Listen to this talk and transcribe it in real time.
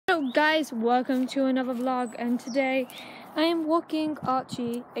up guys, welcome to another vlog, and today I am walking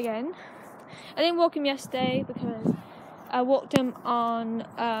Archie again. I didn't walk him yesterday because I walked him on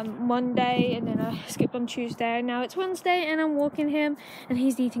Monday and then I skipped on Tuesday. Now it's Wednesday and I'm walking him and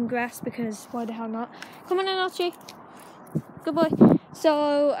he's eating grass because why the hell not. Come on in, Archie, good boy.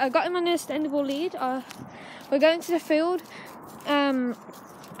 So I got him on an extendable lead. We're going to the field.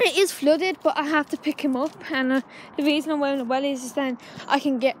 It is flooded, but I have to pick him up, and the reason I'm wearing the wellies is then I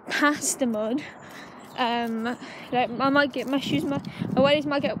can get past the mud. Like I might get my wellies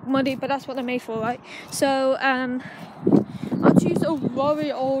might get muddy, but that's what they're made for, right? So I'll choose a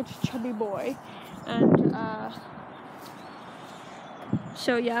very old chubby boy, and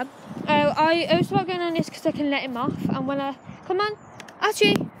so yeah. I also like going on this because I can let him off, and when come on,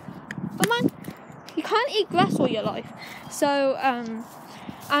 Archie, come on. You can't eat grass all your life, so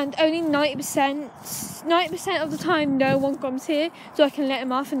and only 90% of the time no one comes here, so I can let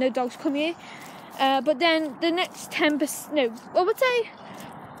him off and no dogs come here. But then the next 10%, no, I would say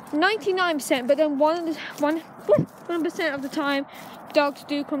 99%, but then 1% of the time dogs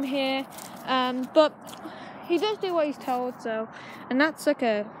do come here. But he does do what he's told, so, and that's like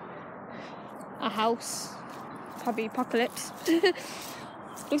a house, probably apocalypse.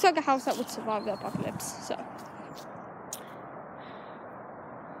 Looks like a house that would survive the apocalypse, so.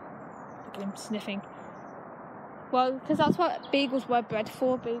 Look at him sniffing. Well, because that's what beagles were bred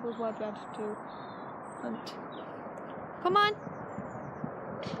for. Beagles were bred to hunt. Come on.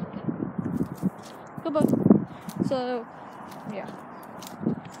 Good boy. So, yeah.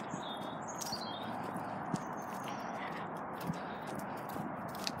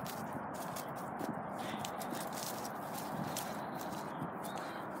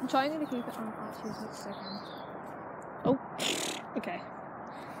 I'm trying to keep it on Archie's for a second. Oh, okay.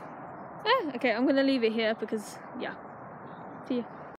 Okay, I'm gonna leave it here because, yeah. See you.